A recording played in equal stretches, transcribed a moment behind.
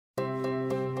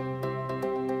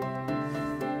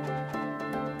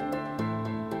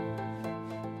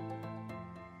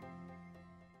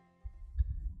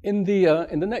In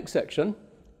the next section,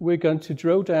 we're going to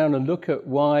drill down and look at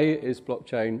why is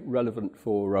blockchain relevant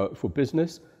for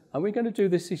business, and we're going to do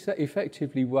this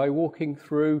effectively by walking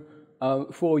through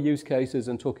 4 use cases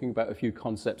and talking about a few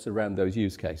concepts around those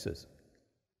use cases.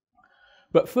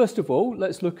 But first of all,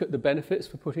 let's look at the benefits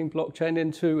for putting blockchain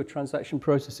into a transaction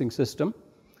processing system.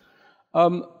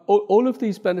 All of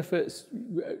these benefits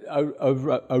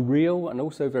are real and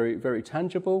also very, very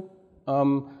tangible.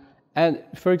 And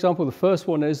for example, the first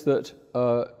one is that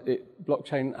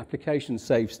blockchain application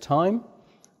saves time.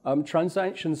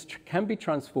 Transactions can be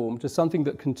transformed to something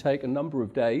that can take a number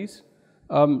of days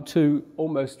to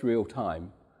almost real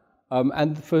time.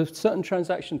 And for certain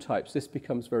transaction types, this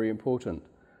becomes very important.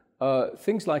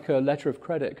 Things like a letter of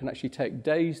credit can actually take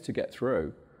days to get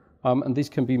through. And these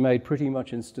can be made pretty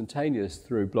much instantaneous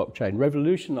through blockchain,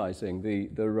 revolutionizing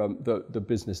the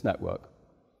business network.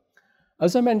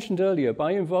 As I mentioned earlier,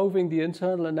 by involving the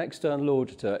internal and external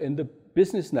auditor in the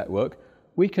business network,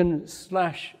 we can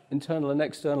slash internal and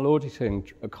external auditing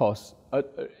costs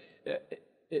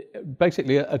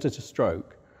basically at a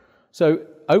stroke. So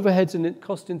overheads and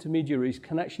cost intermediaries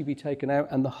can actually be taken out,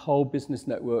 and the whole business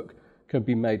network can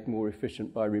be made more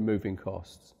efficient by removing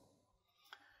costs.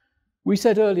 We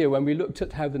said earlier when we looked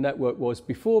at how the network was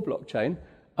before blockchain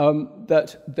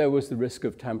that there was the risk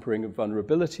of tampering and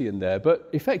vulnerability in there, but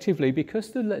effectively,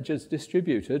 because the ledger's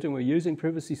distributed and we're using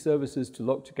privacy services to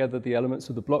lock together the elements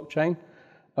of the blockchain,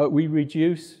 we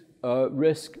reduce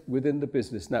risk within the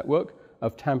business network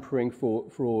of tampering,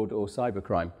 fraud or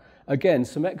cybercrime. Again,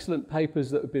 some excellent papers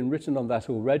that have been written on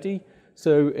that already.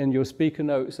 So in your speaker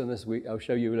notes, and I'll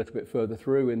show you a little bit further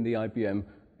through in the IBM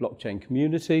Blockchain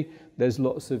community, there's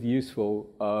lots of useful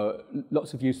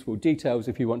details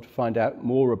if you want to find out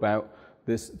more about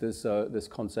this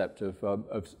concept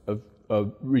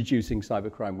of reducing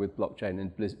cybercrime with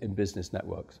blockchain in business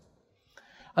networks.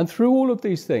 And through all of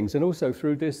these things, and also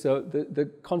through this,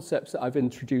 the concepts that I've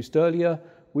introduced earlier,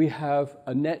 we have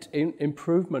a net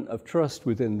improvement of trust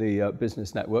within the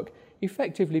business network,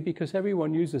 effectively because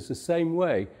everyone uses the same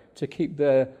way to keep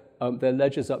their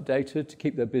ledgers updated, to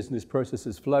keep their business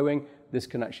processes flowing. This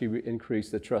can actually increase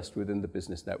the trust within the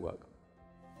business network.